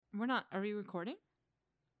We're not. Are we recording?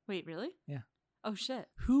 Wait, really? Yeah. Oh, shit.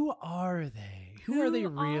 Who are they? Who are they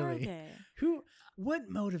really? Are they?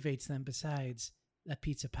 What motivates them besides a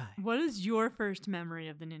pizza pie? What is your first memory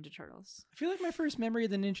of the Ninja Turtles? I feel like my first memory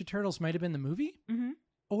of the Ninja Turtles might have been the movie. Mm-hmm.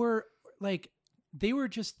 Or like they were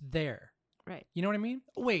just there. Right. You know what I mean?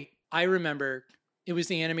 Wait, I remember it was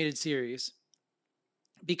the animated series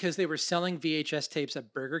because they were selling VHS tapes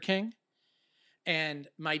at Burger King. And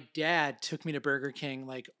my dad took me to Burger King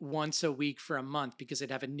like once a week for a month because they'd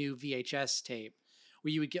have a new VHS tape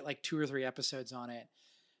where you would get like 2 or 3 episodes on it.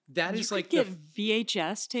 That is like get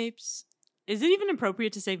VHS tapes. Is it even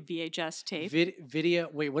appropriate to say VHS tape? Video.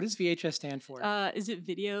 Wait, what does VHS stand for? Is it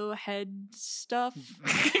video head stuff?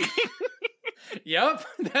 Yep,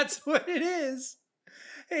 that's what it is.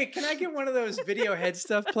 Hey, can I get one of those video head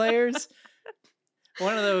stuff players?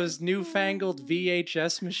 One of those newfangled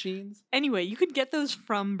VHS machines? Anyway, you could get those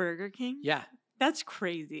from Burger King? Yeah. That's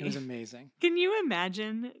crazy. It was amazing. Can you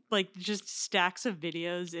imagine like just stacks of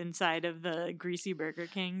videos inside of the greasy Burger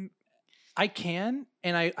King? I can,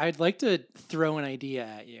 and I'd like to throw an idea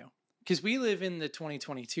at you. Because we live in the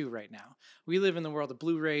 2022 right now. We live in the world of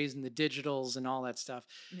Blu-rays and the digitals and all that stuff.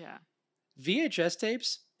 Yeah. VHS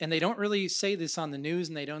tapes, and they don't really say this on the news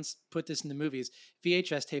and they don't put this in the movies,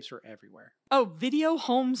 VHS tapes were everywhere. Oh, video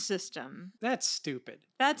home system. That's stupid.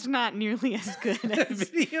 That's not nearly as good as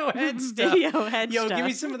video head stuff. Video head Yo, stuff. give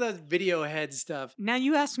me some of the video head stuff. Now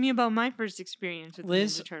you asked me about my first experience with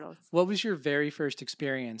Liz, the Ninja Turtles. What was your very first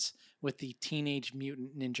experience with the Teenage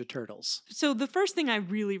Mutant Ninja Turtles? So the first thing I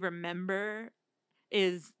really remember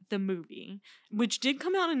is the movie, which did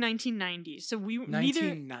come out in 1990. So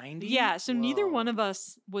 1990? Yeah, so neither Whoa. one of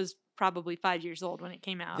us was probably 5 years old when it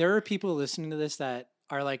came out. There are people listening to this that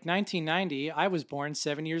are like, 1990, I was born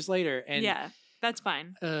 7 years later. And yeah, that's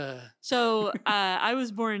fine. So I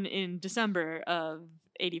was born in December of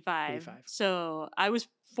 85. So I was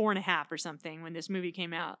 4.5 or something when this movie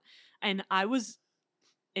came out. And I was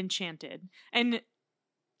enchanted. And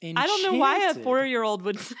I don't know why a 4-year-old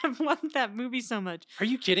would want that movie so much. Are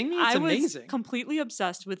you kidding me? It's amazing. I was completely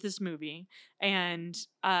obsessed with this movie. And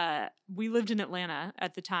we lived in Atlanta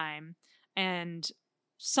at the time. And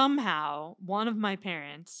somehow one of my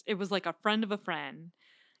parents, it was like a friend of a friend,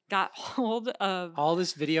 got hold of all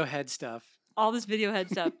this video head stuff.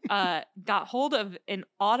 Got hold of an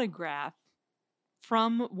autograph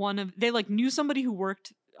from they like knew somebody who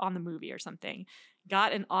worked on the movie or something.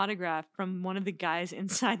 Got an autograph from one of the guys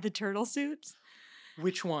inside the turtle suits.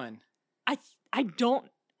 Which one? I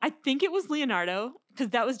think it was Leonardo,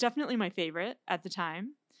 because that was definitely my favorite at the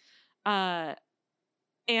time. And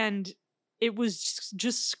it was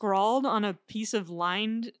just scrawled on a piece of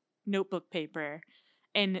lined notebook paper.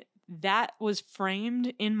 And that was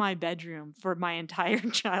framed in my bedroom for my entire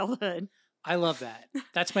childhood. I love that.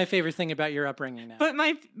 That's my favorite thing about your upbringing now. But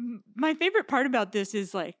my favorite part about this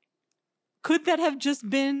is like, could that have just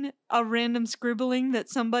been a random scribbling that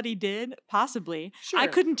somebody did? Possibly. Sure. I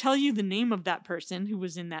couldn't tell you the name of that person who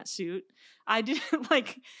was in that suit. I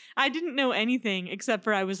didn't know anything except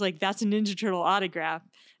for I was like, that's a Ninja Turtle autograph.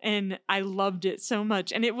 And I loved it so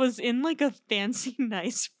much. And it was in like a fancy,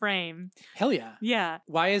 nice frame. Hell yeah. Yeah.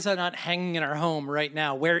 Why is that not hanging in our home right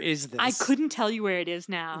now? Where is this? I couldn't tell you where it is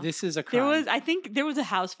now. This is a crime. I think there was a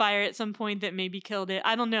house fire at some point that maybe killed it.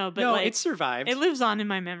 I don't know. But no, like, it survived. It lives on in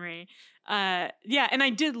my memory. Yeah, and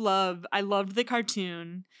I loved the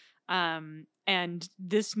cartoon. And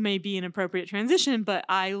this may be an appropriate transition, but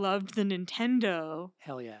I loved the Nintendo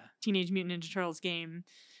Hell yeah. Teenage Mutant Ninja Turtles game,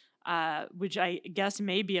 which I guess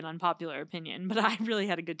may be an unpopular opinion, but I really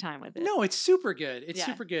had a good time with it. No, it's super good. It's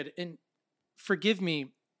super good. And forgive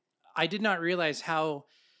me, I did not realize how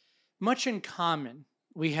much in common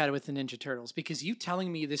we had with the Ninja Turtles, because you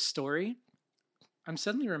telling me this story, I'm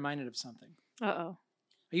suddenly reminded of something. Uh-oh.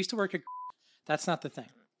 I used to work at that's not the thing.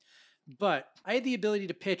 But I had the ability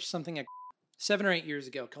to pitch something at 7 or 8 years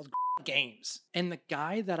ago called Games. And the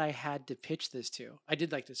guy that I had to pitch this to, I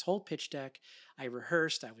did like this whole pitch deck. I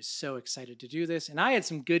rehearsed. I was so excited to do this. And I had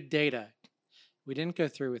some good data. We didn't go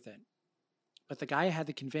through with it. But the guy I had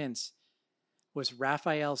to convince was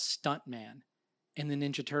Raphael's stuntman in the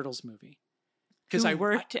Ninja Turtles movie. Because I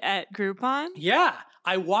worked at Groupon? Yeah.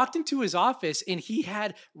 I walked into his office and he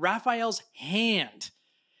had Raphael's hand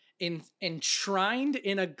enshrined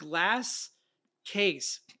in a glass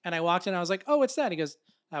case. And I walked in and I was like, oh, what's that? He goes,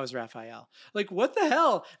 that was Raphael. Like, what the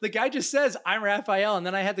hell? The guy just says, I'm Raphael. And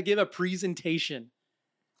then I had to give a presentation.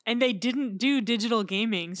 And they didn't do digital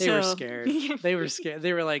gaming. They were scared. They were scared.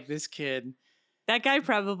 They were like, this kid. That guy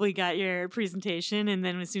probably got your presentation. And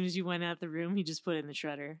then as soon as you went out the room, he just put it in the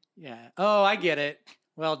shredder. Yeah. Oh, I get it.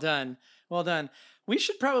 Well done. Well done. We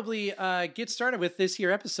should probably get started with this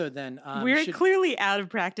here episode then. We're clearly out of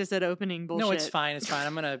practice at opening bullshit. No, it's fine. It's fine.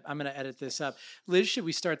 I'm gonna edit this up. Liz, should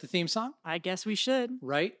we start the theme song? I guess we should.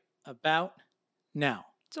 Right about now.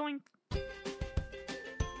 Zoink.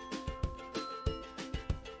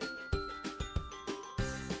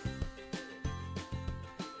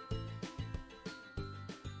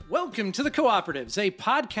 Welcome to The Cooperatives, a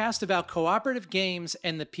podcast about cooperative games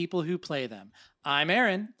and the people who play them. I'm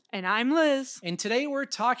Aaron. And I'm Liz. And today we're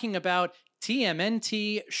talking about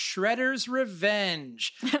TMNT Shredder's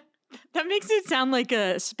Revenge. That makes it sound like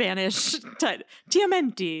a Spanish title.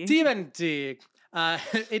 TMNT. TMNT.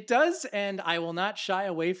 It does, and I will not shy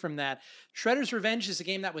away from that. Shredder's Revenge is a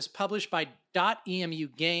game that was published by .emu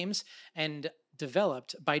Games and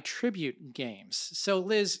developed by Tribute Games. So,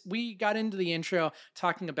 Liz, we got into the intro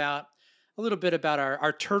talking about a little bit about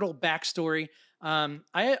our turtle backstory.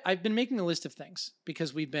 I've been making a list of things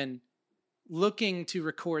because we've been looking to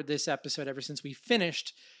record this episode ever since we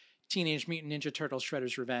finished Teenage Mutant Ninja Turtles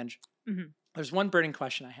Shredder's Revenge. Mm-hmm. There's one burning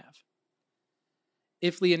question I have.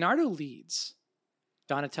 If Leonardo leads,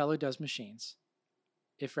 Donatello does machines.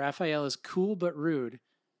 If Raphael is cool but rude,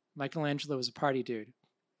 Michelangelo is a party dude.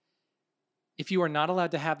 If you are not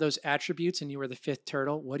allowed to have those attributes and you are the fifth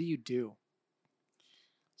turtle, what do you do?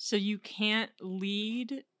 So you can't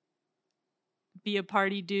lead, be a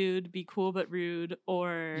party dude, be cool but rude,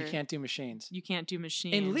 or... You can't do machines. You can't do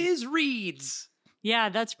machines. And Liz reads. Yeah,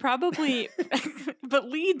 that's probably... But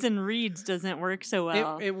leads and reads doesn't work so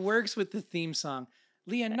well. It works with the theme song.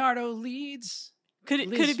 Leonardo leads. Could it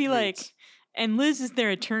be reads. Like, and Liz is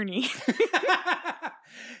their attorney?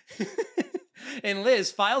 And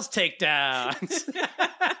Liz files takedowns.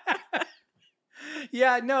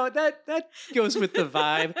 Yeah, no, that goes with the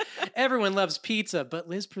vibe. Everyone loves pizza, but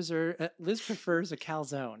Liz prefers a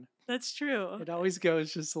calzone. That's true. It always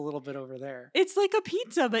goes just a little bit over there. It's like a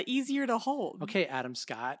pizza, but easier to hold. Okay, Adam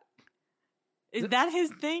Scott. Is that his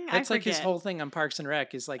thing? That's like his whole thing on Parks and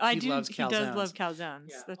Rec is like he loves calzones. He does love calzones.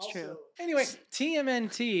 Yeah, that's also true. Anyway,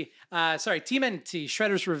 TMNT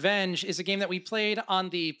Shredder's Revenge is a game that we played on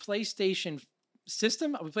the PlayStation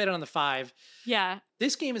system. We played it on the 5. Yeah.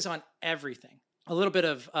 This game is on everything. A little bit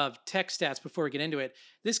of tech stats before we get into it.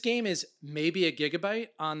 This game is maybe a gigabyte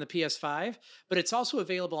on the PS5, but it's also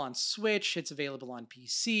available on Switch. It's available on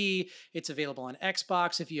PC. It's available on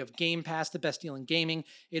Xbox. If you have Game Pass, the best deal in gaming,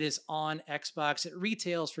 it is on Xbox. It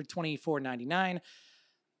retails for $24.99.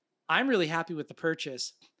 I'm really happy with the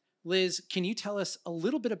purchase. Liz, can you tell us a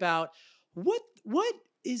little bit about what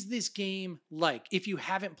is this game like if you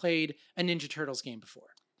haven't played a Ninja Turtles game before?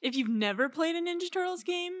 If you've never played a Ninja Turtles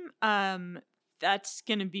game, that's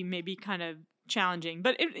going to be maybe kind of challenging.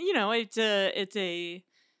 But it's a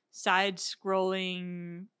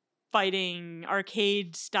side-scrolling fighting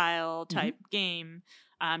arcade style type game.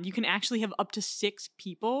 You can actually have up to 6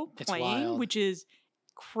 people playing, which is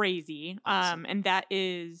crazy. Awesome. And that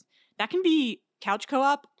can be couch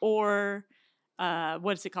co-op or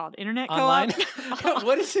what is it called? Internet online? Co-op?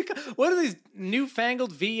 What is it? What are these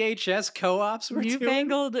newfangled VHS co-ops we're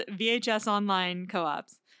newfangled doing? VHS online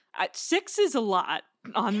co-ops. 6 is a lot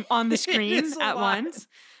on the screen at once.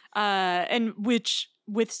 And which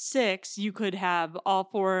with 6, you could have all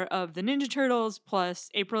 4 of the Ninja Turtles plus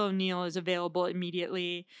April O'Neil is available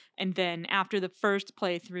immediately. And then after the first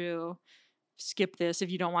playthrough, skip this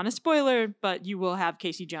if you don't want a spoiler, but you will have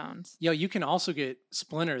Casey Jones. Yo, you can also get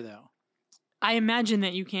Splinter though. I imagine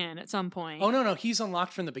that you can at some point. Oh, no. He's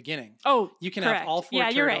unlocked from the beginning. Oh, you can correct. have all 4 Yeah,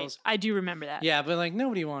 turtles. You're right. I do remember that. Yeah, but like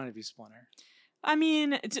nobody wanted to be Splinter. I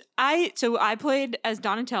mean, I played as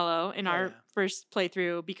Donatello in our first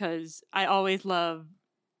playthrough because I always love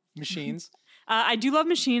machines. I do love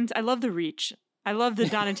machines. I love the reach. I love the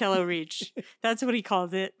Donatello reach. That's what he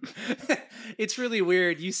calls it. It's really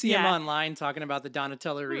weird. You see him online talking about the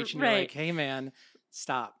Donatello reach, and you're like, "Hey, man,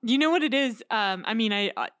 stop." You know what it is? I mean,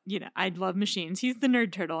 I love machines. He's the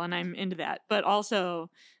nerd turtle, and I'm into that. But also,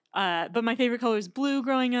 but my favorite color is blue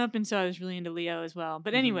growing up, and so I was really into Leo as well.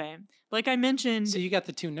 But anyway, like I mentioned, so you got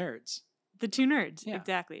the 2 nerds. The 2 nerds,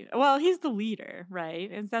 exactly. Well, he's the leader,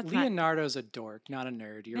 right? And that's Leonardo's a dork, not a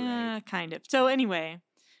nerd. You're right. Kind of. So anyway,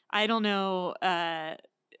 I don't know. I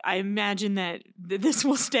imagine that this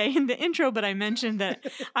will stay in the intro, but I mentioned that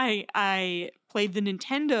I played the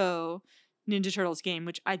Nintendo Ninja Turtles game,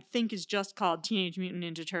 which I think is just called Teenage Mutant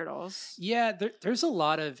Ninja Turtles. Yeah, there's a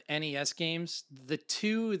lot of NES games. The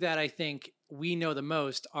 2 that I think we know the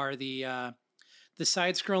most are the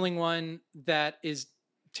side-scrolling one that is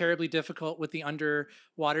terribly difficult with the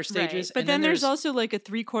underwater stages. Right. But then there's also like a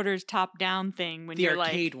 3/4 top-down thing when you're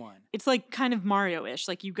like... The arcade one. It's like kind of Mario-ish.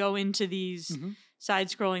 Like you go into these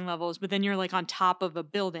side-scrolling levels, but then you're like on top of a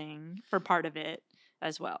building for part of it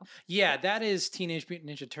as well. Yeah, that is Teenage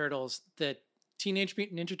Mutant Ninja Turtles. The Teenage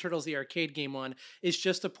Mutant Ninja Turtles, the arcade game one, is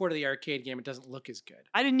just a port of the arcade game. It doesn't look as good.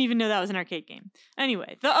 I didn't even know that was an arcade game.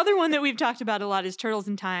 Anyway, the other one that we've talked about a lot is Turtles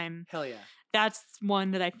in Time. Hell yeah. That's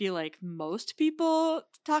one that I feel like most people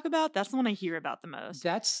talk about. That's the one I hear about the most.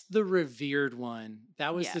 That's the revered one.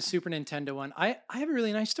 That was the Super Nintendo one. I have a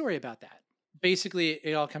really nice story about that. Basically,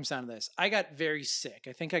 it all comes down to this. I got very sick.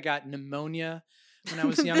 I think I got pneumonia when I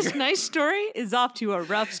was younger. This nice story is off to a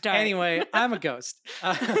rough start. Anyway, I'm a ghost.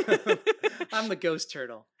 I'm the ghost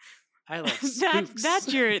turtle. I like spooks.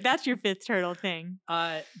 That's your fifth turtle thing.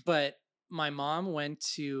 But my mom went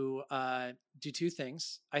to do two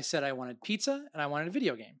things. I said I wanted pizza and I wanted a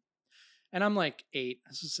video game. And I'm like 8. I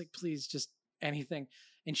was just like, please, just anything.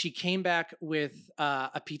 And she came back with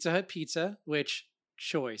a Pizza Hut pizza, which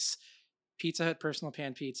choice. Pizza Hut personal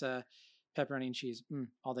pan pizza, pepperoni and cheese,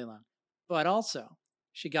 all day long. But also,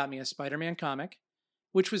 she got me a Spider-Man comic,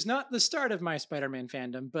 which was not the start of my Spider-Man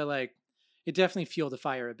fandom, but like it definitely fueled the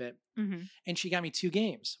fire a bit. Mm-hmm. And she got me 2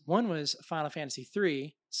 games. One was Final Fantasy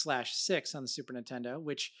 3/6 on the Super Nintendo,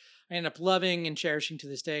 which I ended up loving and cherishing to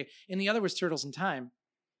this day. And the other was Turtles in Time.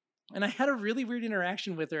 And I had a really weird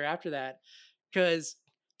interaction with her after that because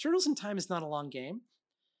Turtles in Time is not a long game.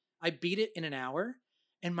 I beat it in an hour.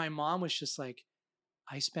 And my mom was just like,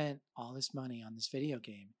 I spent all this money on this video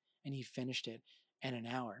game and you finished it in an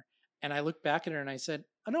hour. And I looked back at her and I said,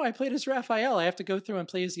 oh no, I played as Raphael. I have to go through and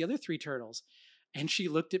play as the other 3 turtles. And she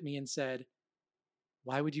looked at me and said,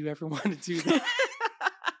 why would you ever want to do that?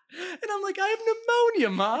 And I'm like, I have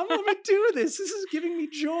pneumonia, Mom. Let me do this. This is giving me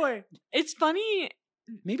joy. It's funny.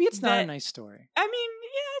 Maybe it's not a nice story. I mean,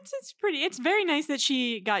 yeah, it's very nice that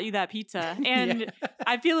she got you that pizza. And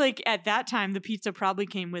I feel like at that time, the pizza probably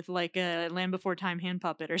came with like a Land Before Time hand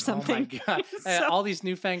puppet or something. Oh my God. All these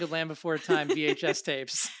newfangled Land Before Time VHS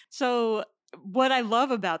tapes. So what I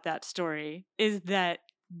love about that story is that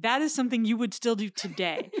is something you would still do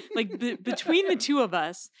today. Like between the two of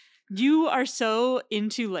us, you are so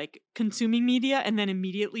into like consuming media and then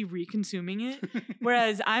immediately reconsuming it.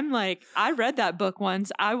 Whereas I'm like, I read that book once.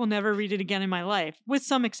 I will never read it again in my life, with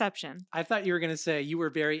some exception. I thought you were going to say you were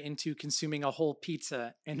very into consuming a whole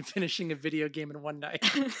pizza and finishing a video game in one night.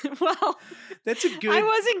 Well, that's a good... I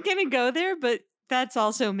wasn't going to go there, but that's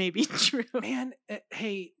also maybe true. Man,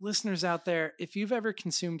 hey, listeners out there, if you've ever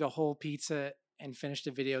consumed a whole pizza and finished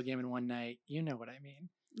a video game in one night, you know what I mean.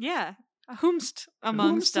 Yeah. Whomst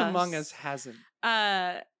among us hasn't.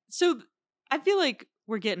 So I feel like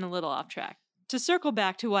we're getting a little off track. To circle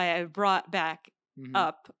back to why I brought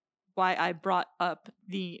up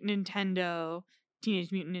the Nintendo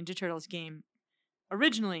Teenage Mutant Ninja Turtles game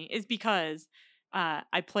originally is because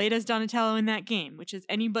I played as Donatello in that game, which is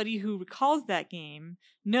anybody who recalls that game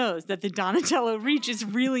knows that the Donatello reach is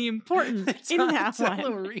really important in that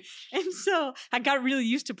one. Reach. And so I got really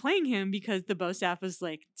used to playing him because the bow staff was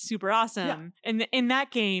like super awesome. Yeah. And in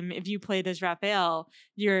that game, if you played as Raphael,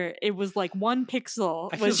 it was like 1 pixel.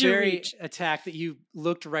 I feel very attacked that you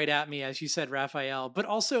looked right at me as you said Raphael, but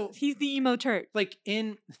also he's the emo turd. Like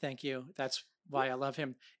thank you. That's why I love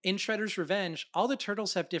him. In Shredder's Revenge, all the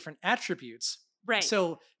turtles have different attributes. Right.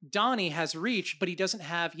 So Donnie has reach, but he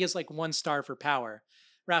has like 1 star for power.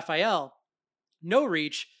 Raphael, no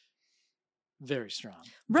reach, very strong.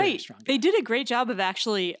 Right. Very strong guy. They did a great job of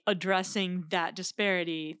actually addressing that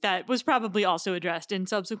disparity that was probably also addressed in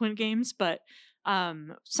subsequent games. But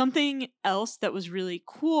something else that was really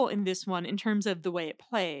cool in this one in terms of the way it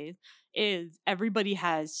plays is everybody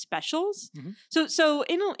has specials. Mm-hmm. So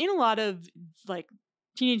in a lot of like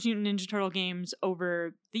Teenage Mutant Ninja Turtle games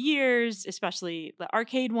over the years, especially the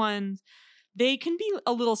arcade ones, they can be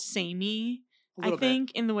a little samey, I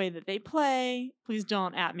think, in the way that they play. Please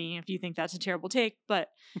don't at me if you think that's a terrible take, but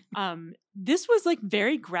this was like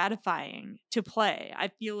very gratifying to play. I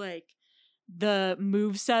feel like the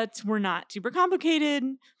move sets were not super complicated,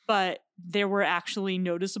 but there were actually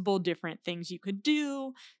noticeable different things you could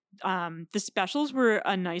do. The specials were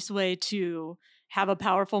a nice way to have a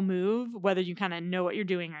powerful move, whether you kind of know what you're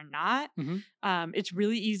doing or not. Mm-hmm. It's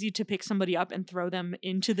really easy to pick somebody up and throw them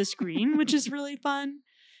into the screen, which is really fun.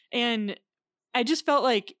 And I just felt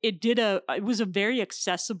like it was a very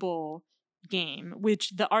accessible game, which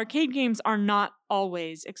the arcade games are not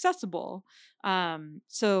always accessible.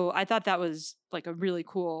 So I thought that was like a really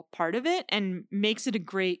cool part of it and makes it a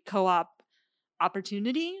great co-op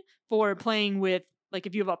opportunity for playing with, like,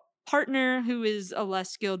 if you have a partner who is a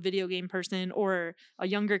less skilled video game person or a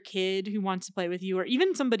younger kid who wants to play with you, or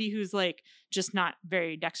even somebody who's like just not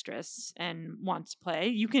very dexterous and wants to play,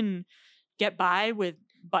 you can get by with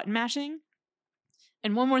button mashing.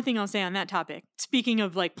 And one more thing I'll say on that topic, speaking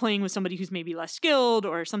of like playing with somebody who's maybe less skilled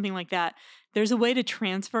or something like that, there's a way to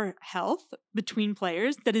transfer health between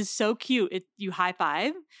players that is so cute. You high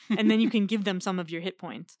five and then you can give them some of your hit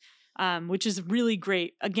points, which is really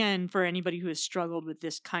great, again, for anybody who has struggled with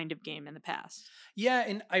this kind of game in the past. Yeah,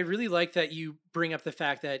 and I really like that you bring up the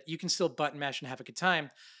fact that you can still button mash and have a good time.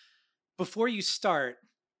 Before you start,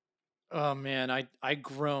 oh man, I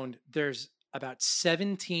groaned. There's about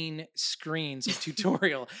 17 screens of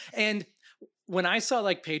tutorial. And when I saw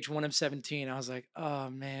like page 1 of 17, I was like, oh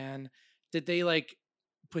man, did they like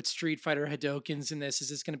put Street Fighter Hadokens in this? Is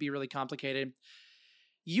this going to be really complicated?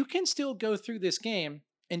 You can still go through this game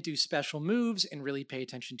and do special moves and really pay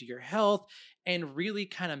attention to your health and really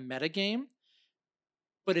kind of metagame,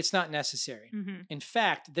 but it's not necessary. Mm-hmm. In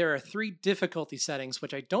fact, there are 3 difficulty settings,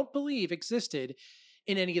 which I don't believe existed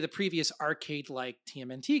in any of the previous arcade-like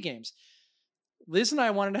TMNT games. Liz and I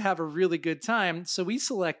wanted to have a really good time, so we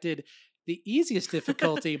selected the easiest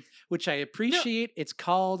difficulty, which I appreciate. No. It's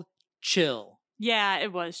called Chill. Yeah,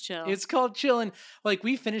 it was chill. It's called Chill, and like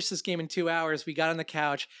we finished this game in 2 hours. We got on the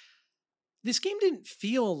couch. This game didn't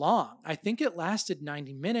feel long. I think it lasted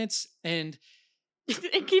 90 minutes, and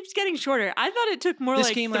it keeps getting shorter. I thought it took more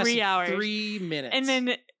like 3 hours. 3 minutes. And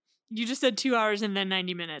then you just said 2 hours and then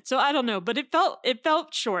 90 minutes. So I don't know, but it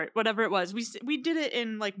felt short, whatever it was. We did it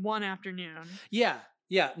in like one afternoon. Yeah.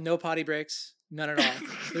 No potty breaks. None at all.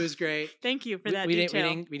 It was great. Thank you for that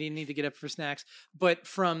detail. We didn't need to get up for snacks. But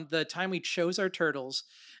from the time we chose our turtles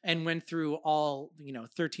and went through all,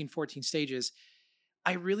 13, 14 stages,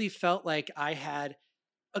 I really felt like I had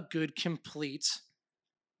a good, complete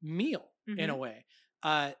meal in a way.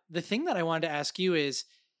 The thing that I wanted to ask you is,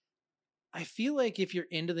 I feel like if you're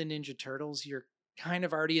into the Ninja Turtles, you're kind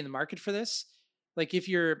of already in the market for this. Like if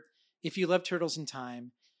you love Turtles in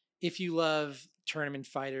Time, if you love Tournament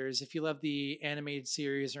Fighters, if you love the animated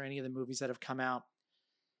series or any of the movies that have come out,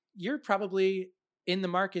 you're probably in the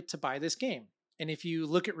market to buy this game. And if you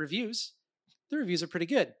look at reviews, the reviews are pretty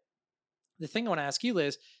good. The thing I want to ask you,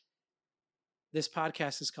 Liz, this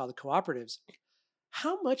podcast is called The Cooperatives.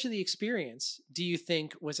 How much of the experience do you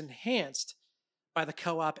think was enhanced by the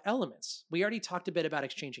co-op elements? We already talked a bit about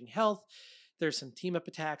exchanging health. There's some team-up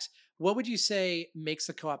attacks. What would you say makes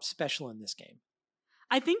the co-op special in this game?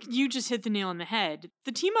 I think you just hit the nail on the head.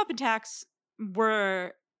 The team-up attacks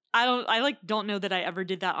were... I don't know that I ever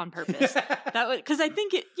did that on purpose. That was because I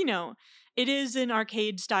think it is an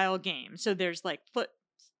arcade style game. So there's like footmen.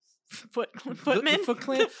 The Foot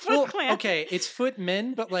Clan? Clan. Okay, it's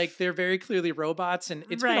footmen, but like they're very clearly robots, and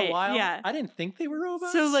it's been a while. Yeah. I didn't think they were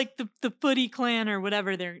robots. So like the Footy Clan or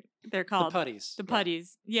whatever they're called. The Putties. The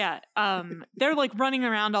Putties. Yeah. They're like running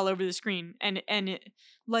around all over the screen, and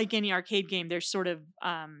like any arcade game, there's sort of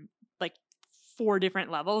like 4 different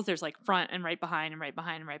levels. There's like front and right behind and right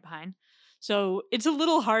behind and right behind. So it's a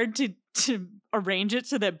little hard to arrange it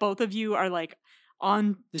so that both of you are like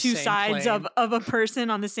on the 2 sides of a person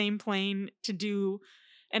on the same plane to do,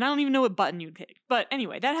 and I don't even know what button you'd pick. But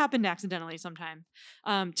anyway, that happened accidentally sometime.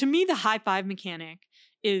 To me, the high five mechanic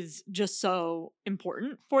is just so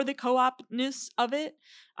important for the co-opness of it.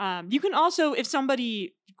 You can also, if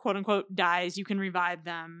somebody quote unquote dies, you can revive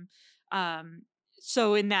them.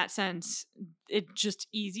 So in that sense, it's just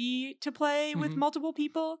easy to play with multiple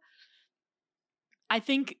people. I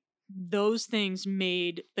think those things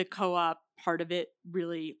made the co-op part of it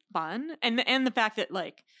really fun, and the fact that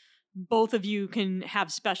like both of you can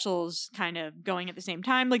have specials kind of going at the same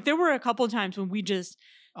time. Like there were a couple of times when we just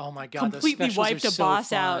completely wiped a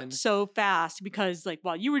boss out so fast because like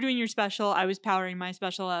while you were doing your special, I was powering my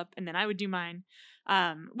special up, and then I would do mine.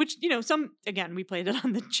 Which we played it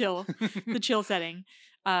on the chill setting.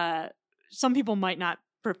 Some people might not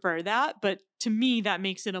prefer that, but to me that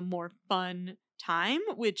makes it a more fun time,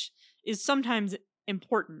 which is sometimes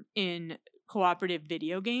important in cooperative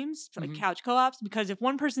video games, like couch co-ops, because if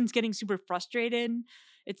one person's getting super frustrated,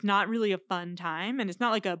 it's not really a fun time, and it's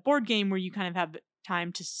not like a board game where you kind of have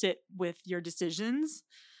time to sit with your decisions.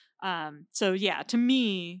 So yeah, to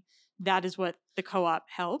me, that is what the co-op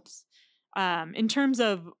helps. In terms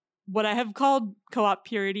of what I have called co-op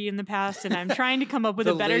purity in the past, and I'm trying to come up with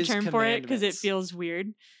a better term for it because it feels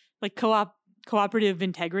weird, like cooperative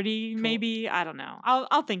integrity, maybe. I don't know.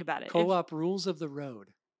 I'll think about it. Co-op rules of the road.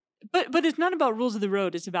 But it's not about rules of the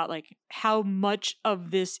road. It's about like how much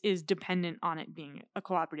of this is dependent on it being a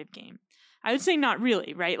cooperative game. I would say not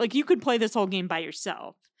really, right? Like you could play this whole game by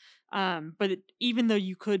yourself. But even though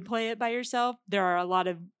you could play it by yourself, there are a lot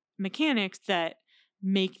of mechanics that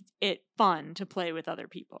make it fun to play with other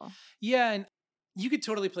people. Yeah, and you could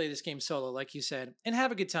totally play this game solo, like you said, and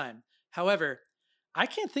have a good time. However, I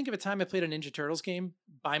can't think of a time I played a Ninja Turtles game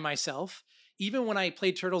by myself. Even when I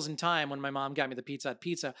played Turtles in Time, when my mom got me the Pizza Hut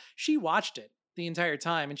pizza, she watched it the entire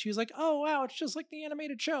time and she was like, oh, wow, it's just like the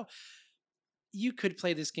animated show. You could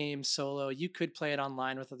play this game solo, you could play it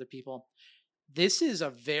online with other people. This is a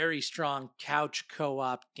very strong couch co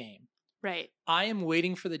op game. Right. I am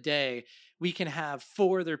waiting for the day we can have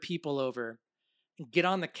 4 other people over and get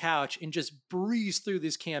on the couch and just breeze through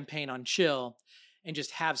this campaign on chill and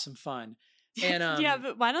just have some fun. And yeah,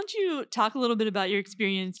 but why don't you talk a little bit about your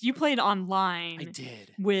experience? You played online. I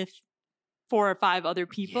did. With 4 or 5 other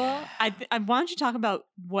people. Yeah. I why don't you talk about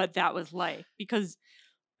what that was like? Because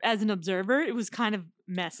as an observer, it was kind of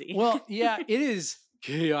messy. Well, yeah, it is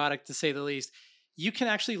chaotic to say the least. You can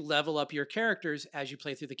actually level up your characters as you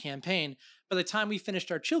play through the campaign. By the time we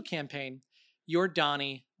finished our chill campaign, your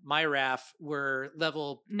Donnie, my Raph were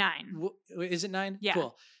level 9. Is it 9? Yeah.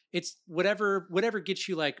 Cool. It's whatever gets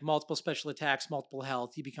you like multiple special attacks, multiple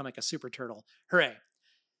health, you become like a super turtle. Hooray.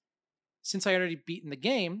 Since I already beaten the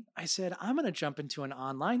game, I said, I'm going to jump into an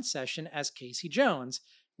online session as Casey Jones,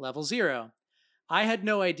 level 0. I had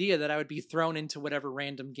no idea that I would be thrown into whatever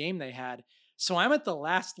random game they had. So I'm at the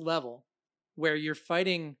last level where you're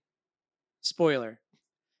fighting, spoiler,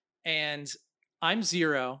 and I'm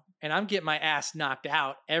 0 and I'm getting my ass knocked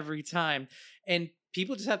out every time. And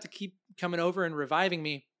people just have to keep coming over and reviving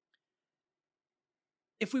me.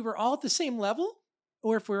 If we were all at the same level,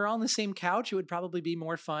 or if we were all on the same couch, it would probably be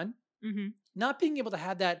more fun. Mm-hmm. Not being able to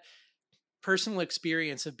have that personal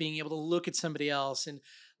experience of being able to look at somebody else and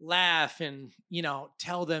laugh and,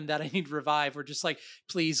 tell them that I need revive, or just like,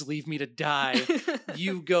 please leave me to die.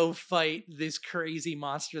 You go fight this crazy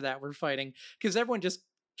monster that we're fighting. Because everyone just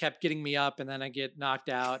kept getting me up and then I get knocked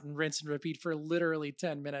out and rinse and repeat for literally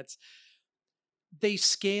 10 minutes. They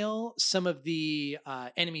scale some of the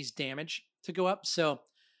enemies' damage to go up. So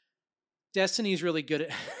Destiny's really good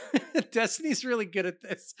at Destiny's really good at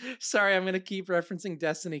this. Sorry, I'm going to keep referencing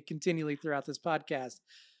Destiny continually throughout this podcast.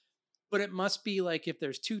 But it must be like if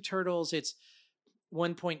there's 2 turtles, it's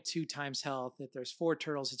 1.2 times health. If there's 4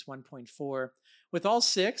 turtles, it's 1.4. With all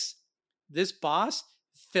 6, this boss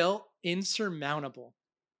felt insurmountable.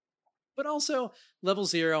 But also level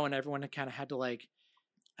 0 and everyone kind of had to like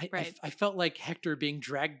I felt like Hector being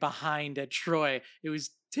dragged behind at Troy. It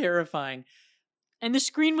was terrifying. And the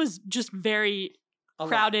screen was just very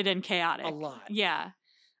crowded and chaotic. A lot. Yeah.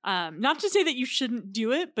 Not to say that you shouldn't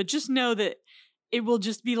do it, but just know that it will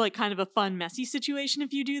just be like kind of a fun, messy situation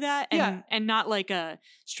if you do that. And not like a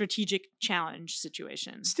strategic challenge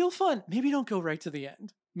situation. Still fun. Maybe don't go right to the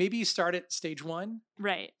end. Maybe you start at stage 1.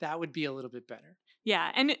 Right. That would be a little bit better.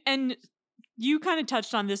 Yeah. And you kind of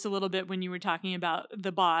touched on this a little bit when you were talking about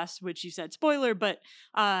the boss, which you said spoiler, but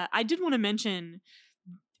I did want to mention,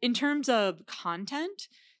 in terms of content,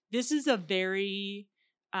 this is a very,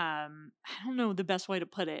 I don't know the best way to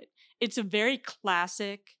put it. It's a very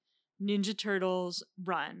classic Ninja Turtles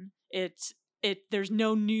run. There's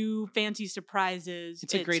no new fancy surprises.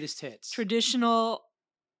 It's a greatest hits. Traditional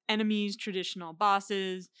enemies, traditional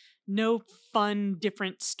bosses, no fun,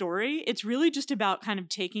 different story. It's really just about kind of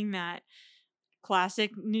taking that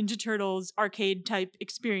classic Ninja Turtles arcade type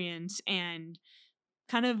experience and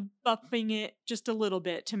kind of buffing it just a little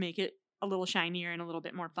bit to make it a little shinier and a little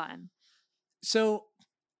bit more fun. So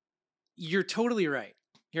you're totally right.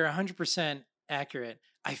 You're 100% accurate.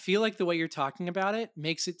 I feel like the way you're talking about it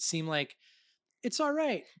makes it seem like it's all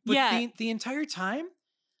right. But the entire time,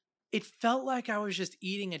 it felt like I was just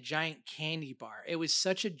eating a giant candy bar. It was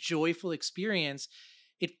such a joyful experience.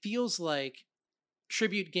 It feels like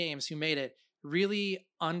Tribute Games, who made it, really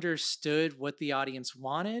understood what the audience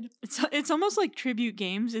wanted. It's almost like Tribute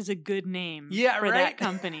Games is a good name for that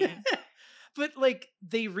company. But like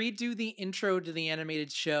they redo the intro to the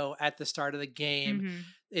animated show at the start of the game. Mm-hmm.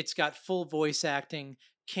 It's got full voice acting.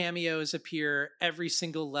 Cameos appear every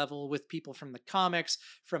single level with people from the comics,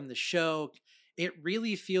 from the show. It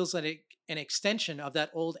really feels like an extension of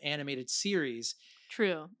that old animated series.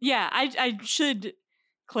 True. Yeah, I should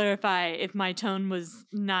clarify if my tone was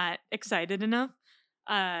not excited enough.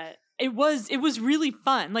 It was really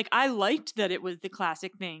fun. Like, I liked that it was the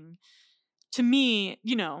classic thing. To me,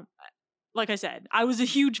 like I said, I was a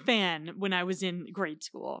huge fan when I was in grade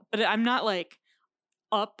school, but I'm not like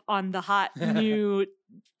up on the hot new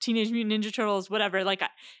Teenage Mutant Ninja Turtles, whatever. Like,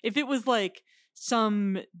 if it was like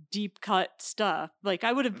some deep cut stuff, like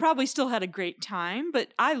I would have probably still had a great time,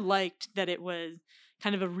 but I liked that it was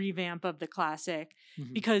kind of a revamp of the classic,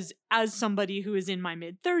 because as somebody who is in my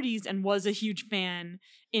mid 30s and was a huge fan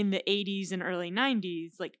in the 80s and early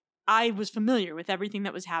 90s, like I was familiar with everything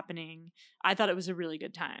that was happening. I thought it was a really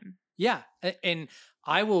good time. Yeah. And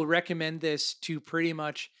I will recommend this to pretty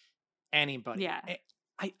much anybody. Yeah.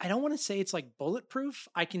 I don't want to say it's like bulletproof.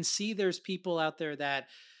 I can see there's people out there that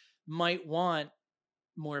might want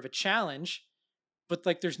more of a challenge, but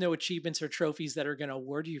like there's no achievements or trophies that are going to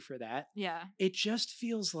award you for that. Yeah. It just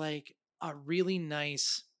feels like a really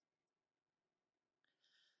nice.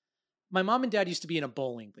 My mom and dad used to be in a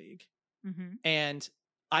bowling league, Mm-hmm. and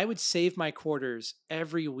I would save my quarters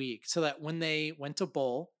every week so that when they went to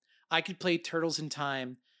bowl, I could play Turtles in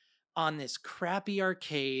Time on this crappy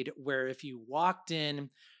arcade where if you walked in,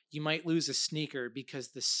 you might lose a sneaker because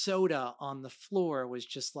the soda on the floor was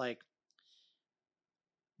just like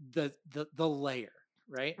the layer,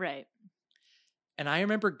 right? Right. And I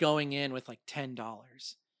remember going in with like $10,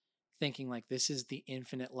 thinking like this is the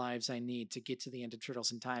infinite lives I need to get to the end of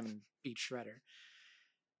Turtles in Time and beat Shredder.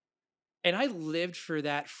 And I lived for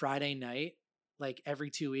that Friday night like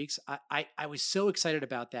every 2 weeks. I was so excited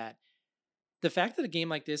about that. The fact that a game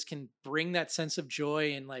like this can bring that sense of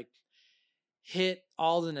joy and like hit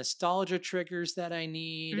all the nostalgia triggers that I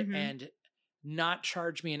need Mm-hmm. and not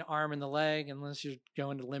charge me an arm and the leg unless you're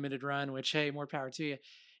going to limited run, which hey, more power to you.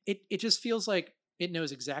 It just feels like it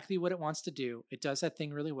knows exactly what it wants to do. It does that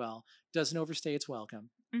thing really well, doesn't overstay its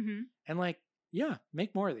welcome. Mm-hmm. And like, yeah,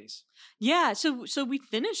 make more of these. Yeah, so we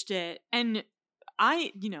finished it, and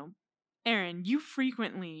Aaron, you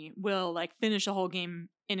frequently will like finish a whole game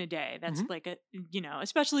in a day. That's like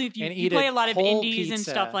especially if you, And you eat play a a lot of whole indies and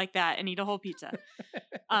stuff pizza. like that, and eat a whole pizza.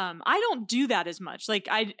 I don't do that as much. Like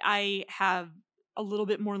I have a little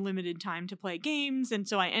bit more limited time to play games, and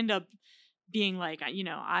so I end up being like,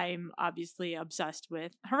 I'm obviously obsessed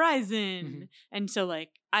with Horizon, and so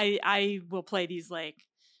like I will play these like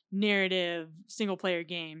narrative single player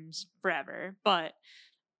games forever. But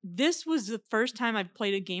this was the first time I've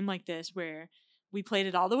played a game like this where we played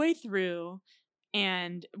it all the way through.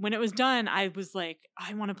 And when it was done, I was like,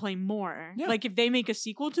 I want to play more. Yeah. Like if they make a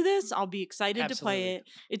sequel to this, I'll be excited to play it.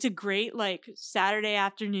 It's a great like Saturday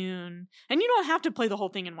afternoon. And you don't have to play the whole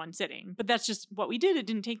thing in one sitting, but that's just what we did. It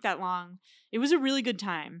didn't take that long. It was a really good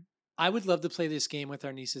time. I would love to play this game with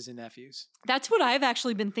our nieces and nephews. That's what I've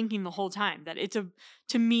actually been thinking the whole time, that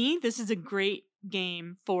to me, this is a great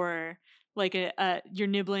game for like your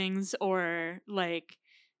nibblings, or like,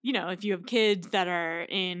 if you have kids that are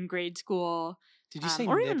in grade school. Did you say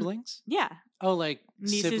or nibblings? Yeah. Oh, like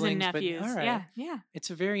Nieces siblings, and nephews. But all right. Yeah, yeah. It's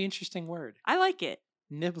a very interesting word. I like it.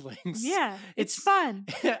 Nibblings. Yeah, it's fun.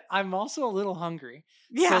 I'm also a little hungry.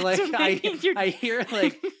 Yeah, so like I hear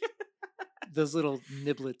like those little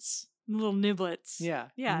niblets. Little niblets. Yeah.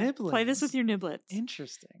 Yeah. Nibblings. Play this with your niblets.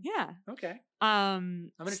 Interesting. Yeah. Okay.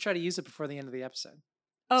 I'm gonna try to use it before the end of the episode.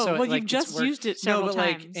 Oh, so well, you've just used it several times.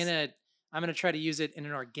 No, but like I'm gonna try to use it in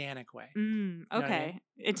an organic way. Okay. You know what I mean?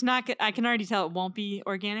 It's not. I can already tell it won't be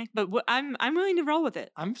organic, but I'm willing to roll with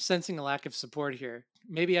it. I'm sensing a lack of support here.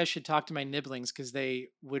 Maybe I should talk to my nibblings because they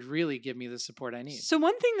would really give me the support I need. So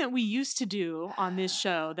one thing that we used to do on this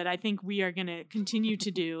show that I think we are going to continue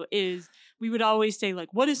to do is we would always say like,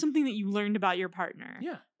 what is something that you learned about your partner?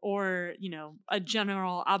 Yeah. Or, a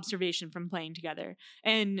general observation from playing together.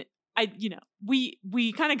 And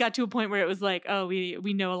we kind of got to a point where it was like, oh,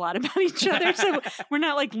 we know a lot about each other. So we're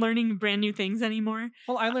not like learning brand new things anymore.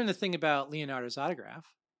 Well, I learned a thing about Leonardo's autograph.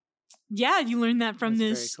 Yeah, you learned that from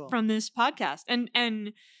That's from this podcast.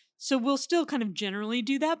 And so we'll still kind of generally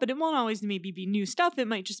do that, but it won't always maybe be new stuff. It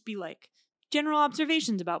might just be like general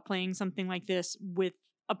observations about playing something like this with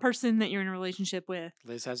a person that you're in a relationship with.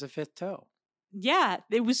 Liz has a fifth toe. Yeah,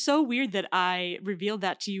 it was so weird that I revealed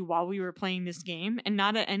that to you while we were playing this game and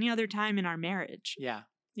not at any other time in our marriage. Yeah.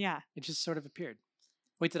 Yeah. It just sort of appeared.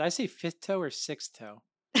 Wait, did I say fifth toe or sixth toe?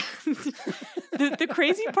 The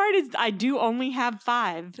crazy part is I do only have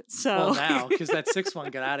 5. So well, now because that 6th one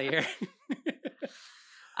got out of here.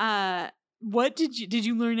 What did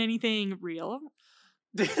you learn anything real?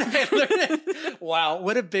 Wow,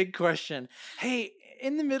 what a big question. Hey,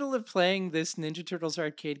 in the middle of playing this Ninja Turtles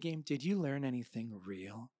arcade game, did you learn anything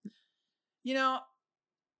real?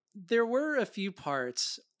 There were a few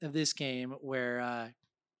parts of this game where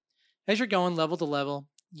as you're going level to level,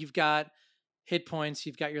 you've got hit points,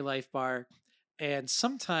 you've got your life bar, and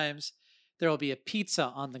sometimes there will be a pizza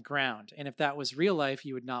on the ground. And if that was real life,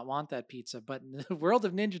 you would not want that pizza. But in the world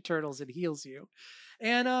of Ninja Turtles, it heals you.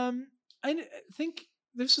 And I think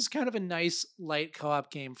this was kind of a nice light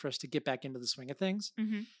co-op game for us to get back into the swing of things.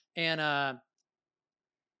 Mm-hmm. And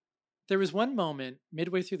there was one moment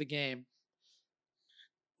midway through the game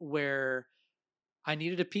where I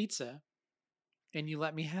needed a pizza and you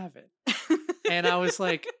let me have it. And I was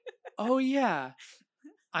like, oh yeah,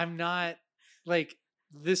 I'm not like,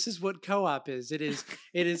 this is what co-op is. It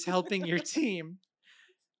is helping your team.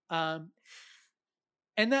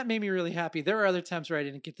 And that made me really happy. There were other times where I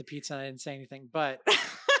didn't get the pizza and I didn't say anything, but I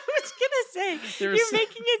was gonna say, you're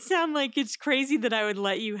making it sound like it's crazy that I would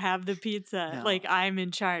let you have the pizza. No. Like I'm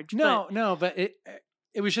in charge. No, but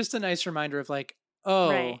it was just a nice reminder of like, oh,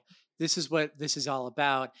 right. this is what this is all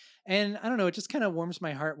about. And I don't know, it just kind of warms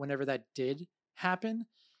my heart whenever that did happen.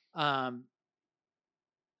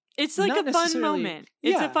 It's like a fun moment.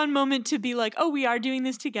 It's a fun moment to be like, oh, we are doing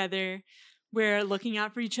this together. We're looking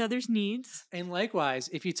out for each other's needs. And likewise,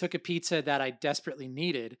 if you took a pizza that I desperately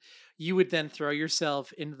needed, you would then throw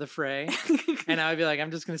yourself into the fray. And I would be like,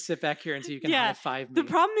 I'm just going to sit back here until you can high five me. The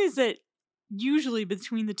problem is that usually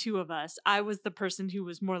between the two of us, I was the person who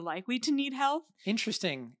was more likely to need help.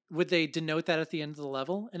 Interesting. Would they denote that at the end of the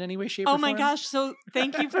level in any way, shape, or form? Oh my gosh. So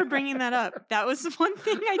thank you for bringing that up. That was one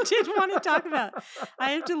thing I did want to talk about. I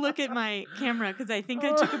have to look at my camera because I think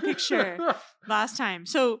I took a picture last time.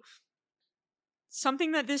 So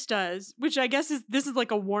something that this does, which I guess this is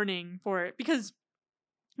like a warning for it, because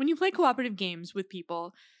when you play cooperative games with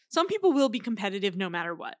people, some people will be competitive no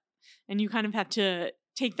matter what. And you kind of have to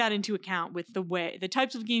take that into account with the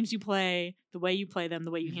types of games you play, the way you play them,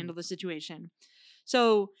 the way you handle the situation.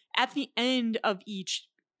 So at the end of each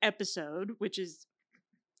episode, which is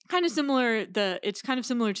kind of similar, it's kind of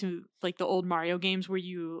similar to like the old Mario games where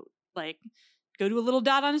you like go to a little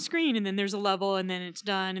dot on a screen and then there's a level and then it's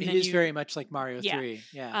done. And it is very much like Mario 3.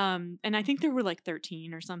 Yeah. And I think there were like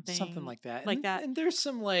 13 or something. Something like that. And there's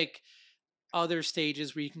some like other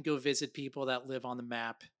stages where you can go visit people that live on the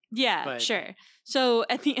map. Yeah, sure. So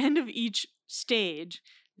at the end of each stage,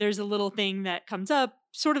 there's a little thing that comes up,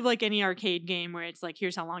 sort of like any arcade game where it's like,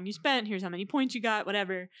 here's how long you spent, here's how many points you got,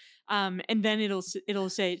 whatever. And then it'll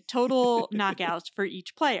say total knockouts for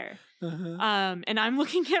each player. And I'm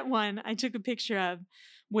looking at one I took a picture of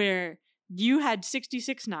where you had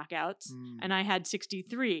 66 knockouts and I had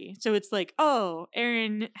 63. So it's like, oh,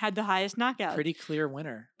 Aaron had the highest knockout. Pretty clear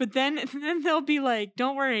winner. But then they'll be like,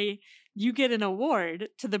 don't worry, you get an award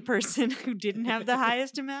to the person who didn't have the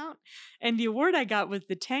highest amount. And the award I got was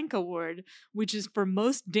the Tank Award, which is for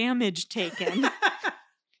most damage taken.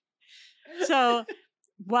 So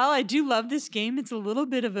while I do love this game, it's a little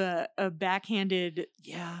bit of a backhanded.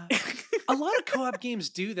 Yeah. A lot of co-op games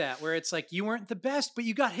do that where it's like you weren't the best, but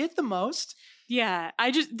you got hit the most. Yeah.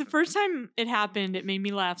 The first time it happened, it made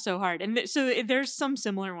me laugh so hard. And there's some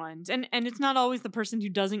similar ones. And it's not always the person who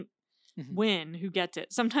doesn't win who gets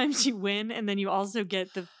it. Sometimes you win and then you also get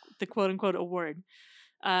the quote unquote award.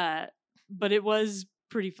 But it was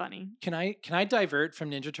pretty funny. Can I divert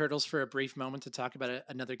from Ninja Turtles for a brief moment to talk about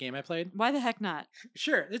another game I played? Why the heck not?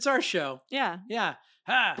 Sure, it's our show. Yeah.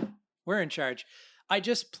 We're in charge. I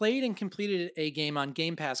just played and completed a game on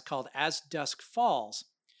Game Pass called As Dusk Falls,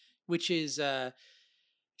 which is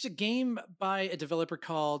it's a game by a developer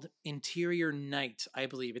called Interior Night, I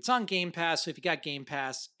believe. It's on Game Pass, so if you got Game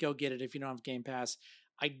Pass, go get it if you don't have Game Pass.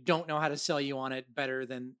 I don't know how to sell you on it better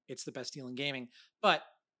than it's the best deal in gaming. But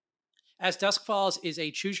As Dusk Falls is a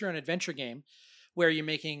choose-your-own-adventure game where you're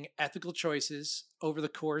making ethical choices over the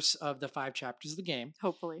course of the 5 chapters of the game.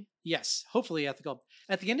 Hopefully. Yes, hopefully ethical.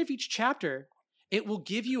 At the end of each chapter, it will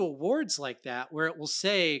give you awards like that where it will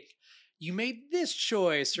say, you made this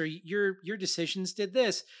choice or your decisions did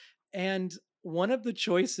this. And one of the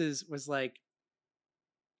choices was like,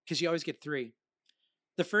 because you always get 3.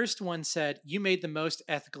 The first one said, you made the most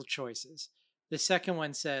ethical choices. The second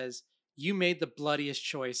one says, you made the bloodiest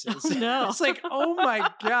choices. Oh, no. It's like, oh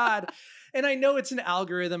my God. And I know it's an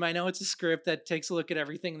algorithm. I know it's a script that takes a look at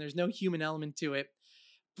everything. There's no human element to it.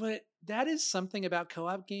 But that is something about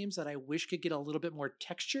co-op games that I wish could get a little bit more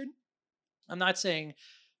textured. I'm not saying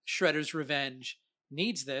Shredder's Revenge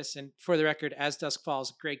needs this. And for the record, As Dusk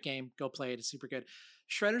Falls, great game. Go play it. It's super good.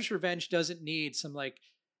 Shredder's Revenge doesn't need some like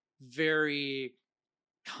very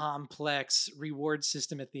complex reward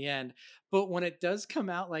system at the end. But when it does come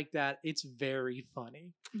out like that, it's very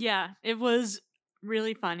funny. Yeah, it was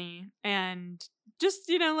really funny. And just,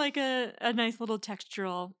 like a nice little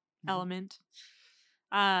textural element.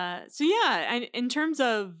 So yeah, and in terms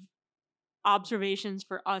of observations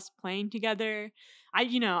for us playing together, I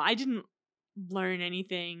didn't learn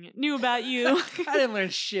anything new about you. I didn't learn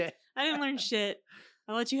shit. I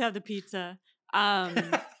let you have the pizza.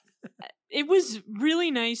 It was really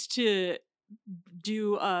nice to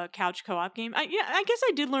do a couch co-op game. I guess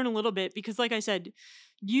I did learn a little bit because, like I said,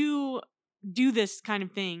 you do this kind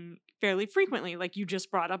of thing fairly frequently. Like you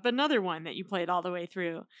just brought up another one that you played all the way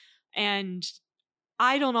through, and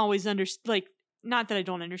I don't always understand. Like, not that I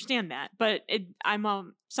don't understand that, but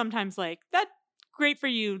I'm sometimes like that great for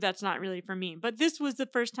you. That's not really for me. But this was the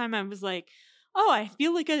first time I was like, oh, I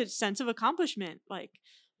feel like a sense of accomplishment. Like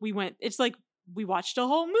it's like we watched a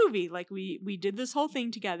whole movie. Like we did this whole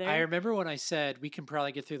thing together. I remember when I said we can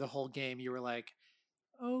probably get through the whole game, you were like,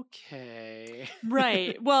 okay.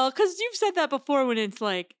 Right. Well, because you've said that before when it's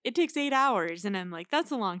like, it takes 8 hours. And I'm like,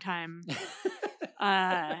 that's a long time.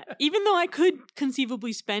 Even though I could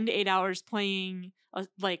conceivably spend 8 hours playing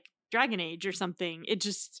like Dragon Age or something,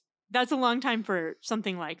 that's a long time for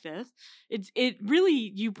something like this. It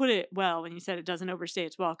really, you put it well when you said it doesn't overstay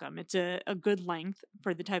its welcome. It's a good length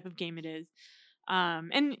for the type of game it is.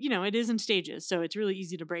 And it is in stages, so it's really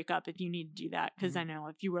easy to break up if you need to do that. Because I know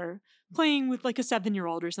if you were playing with like a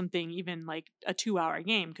 7-year-old or something, even like a 2-hour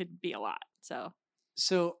game could be a lot. So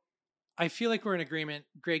I feel like we're in agreement.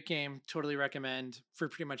 Great game, totally recommend for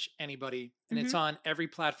pretty much anybody, and it's on every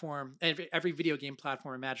platform, every video game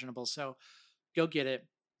platform imaginable. So go get it.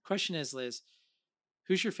 Question is, Liz,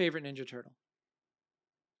 who's your favorite Ninja Turtle?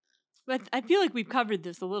 But I feel like we've covered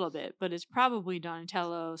this a little bit, but it's probably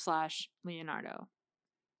Donatello/Leonardo.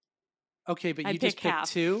 Okay, but you just picked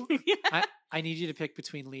two. I need you to pick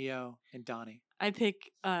between Leo and Donnie. I pick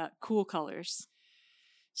cool colors.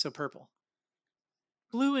 So purple.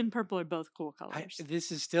 Blue and purple are both cool colors.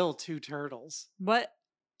 This is still two turtles. What?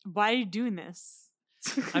 Why are you doing this?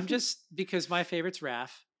 Because my favorite's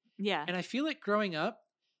Raph. Yeah. And I feel like growing up,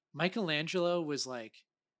 Michelangelo was like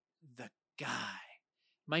the guy.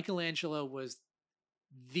 Michelangelo was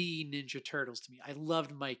the Ninja Turtles to me. I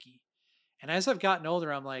loved Mikey. And as I've gotten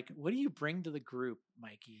older, I'm like, what do you bring to the group,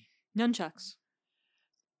 Mikey? Nunchucks.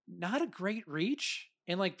 Not a great reach.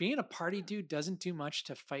 And like being a party dude doesn't do much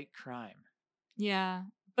to fight crime. Yeah.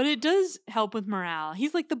 But it does help with morale.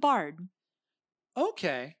 He's like the bard.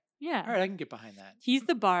 Okay. Yeah. All right, I can get behind that. He's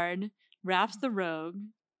the bard. Raph's the rogue.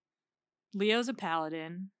 Leo's a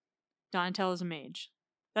paladin. Donatello's a mage.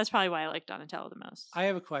 That's probably why I like Donatello the most. I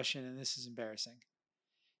have a question, and this is embarrassing.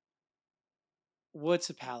 What's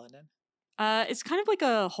a paladin? It's kind of like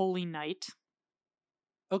a holy knight.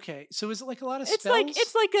 Okay, so is it like a lot of spells?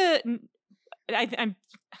 I'm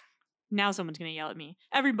now someone's gonna yell at me.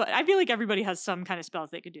 I feel like everybody has some kind of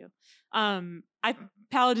spells they could do.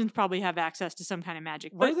 Paladins probably have access to some kind of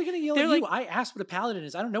magic. Why are they gonna yell at you? I asked what a paladin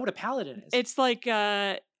is. I don't know what a paladin is. It's like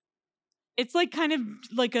kind of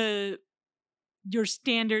like your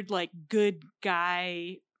standard like good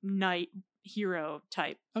guy knight hero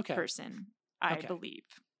type person, I believe.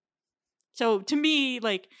 So to me,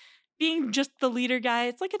 like being just the leader guy,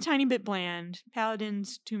 it's like a tiny bit bland.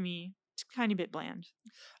 Paladins to me, it's a tiny bit bland.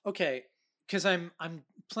 Okay, because I'm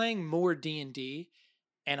playing more D&D,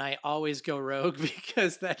 and I always go rogue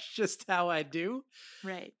because that's just how I do.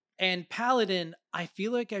 Right. And paladin, I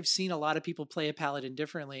feel like I've seen a lot of people play a paladin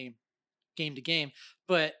differently, game to game,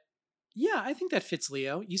 but yeah, I think that fits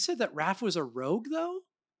Leo. You said that Raph was a rogue, though?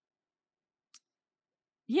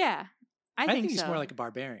 Yeah, I think he's so. more like a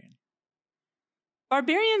barbarian.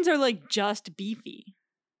 Barbarians are like just beefy.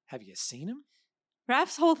 Have you seen him?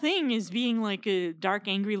 Raph's whole thing is being like a dark,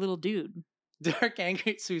 angry little dude. Dark,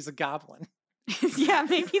 angry, so he's a goblin. Yeah,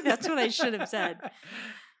 maybe that's what I should have said.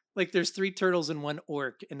 Like there's 3 turtles and 1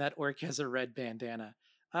 orc, and that orc has a red bandana.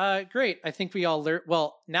 Great. I think we all learned.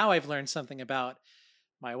 Well, now I've learned something about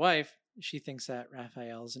my wife. She thinks that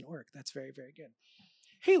Raphael is an orc. That's very, very good.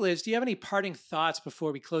 Hey, Liz, do you have any parting thoughts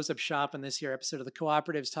before we close up shop on this here episode of the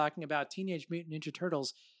Cooperatives talking about Teenage Mutant Ninja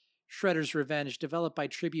Turtles Shredder's Revenge, developed by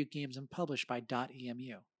Tribute Games and published by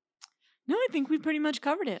 .emu? No, I think we pretty much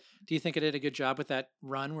covered it. Do you think I did a good job with that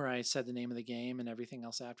run where I said the name of the game and everything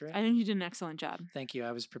else after it? I think you did an excellent job. Thank you.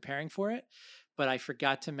 I was preparing for it, but I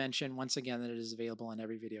forgot to mention once again that it is available on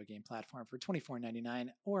every video game platform for $24.99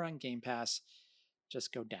 or on Game Pass.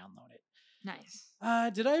 Just go download it. Nice.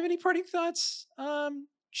 Did I have any parting thoughts?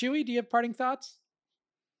 Chewy, do you have parting thoughts?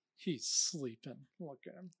 He's sleeping. Look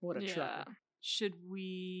at him. What a trucker. How did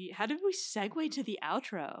we segue to the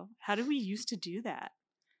outro? How did we used to do that?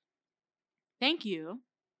 Thank you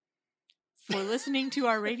for listening to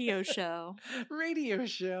our radio show. Radio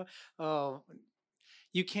show. Oh,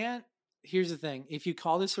 you can't. Here's the thing. If you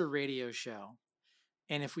call this a radio show,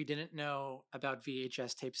 and if we didn't know about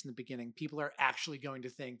VHS tapes in the beginning, people are actually going to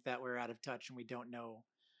think that we're out of touch and we don't know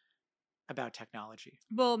about technology.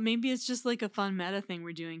 Well, maybe it's just like a fun meta thing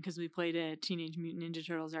we're doing because we played a Teenage Mutant Ninja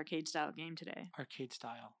Turtles arcade style game today. Arcade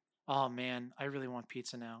style. Oh man, I really want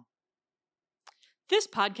pizza now. This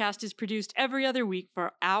podcast is produced every other week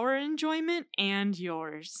for our enjoyment and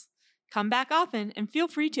yours. Come back often and feel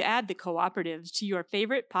free to add the Cooperatives to your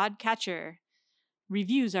favorite podcatcher.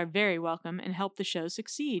 Reviews are very welcome and help the show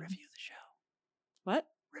succeed. Review the show. What?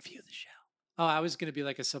 Review the show. Oh, I was going to be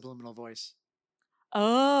like a subliminal voice.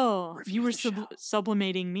 Oh, Review you were the show.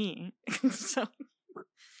 sublimating me. So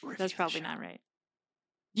Review that's the probably show. not right.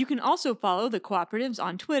 You can also follow the Cooperatives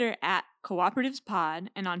on Twitter at CooperativesPod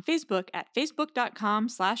and on Facebook at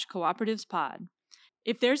facebook.com/cooperativespod.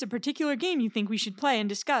 If there's a particular game you think we should play and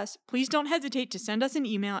discuss, please don't hesitate to send us an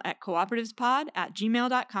email at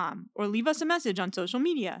cooperativespod@gmail.com or leave us a message on social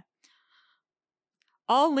media.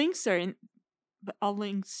 All links are in...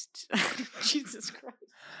 Jesus Christ.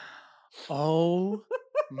 Oh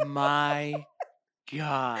my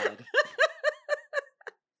God.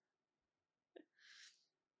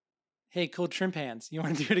 Hey, Cold Shrimp Hands, you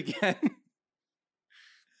want to do it again?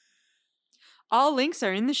 All links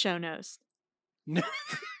are in the show notes. No.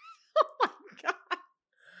 Oh my God.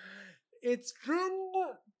 It's been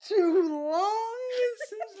too long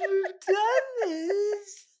since we've done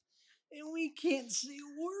this, and we can't say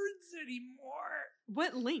words anymore.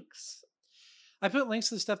 What links? I put links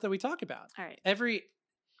to the stuff that we talk about. All right.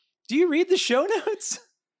 Do you read the show notes?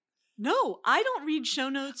 No, I don't read show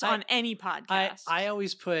notes on any podcast. I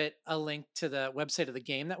always put a link to the website of the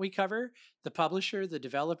game that we cover, the publisher, the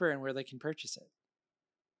developer, and where they can purchase it.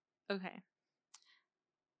 Okay.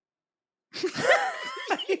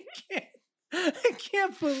 I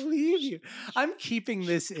can't believe you. I'm keeping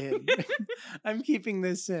this in. I'm keeping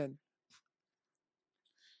this in.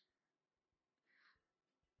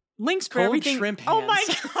 Links for Cold everything. Shrimp Hands. Oh my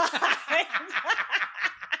God.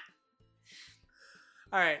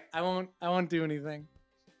 All right, I won't do anything.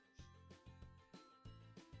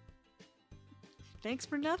 Thanks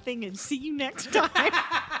for nothing and see you next time.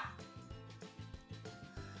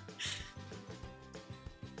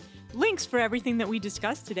 Links for everything that we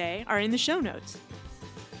discussed today are in the show notes.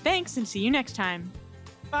 Thanks and see you next time.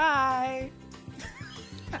 Bye.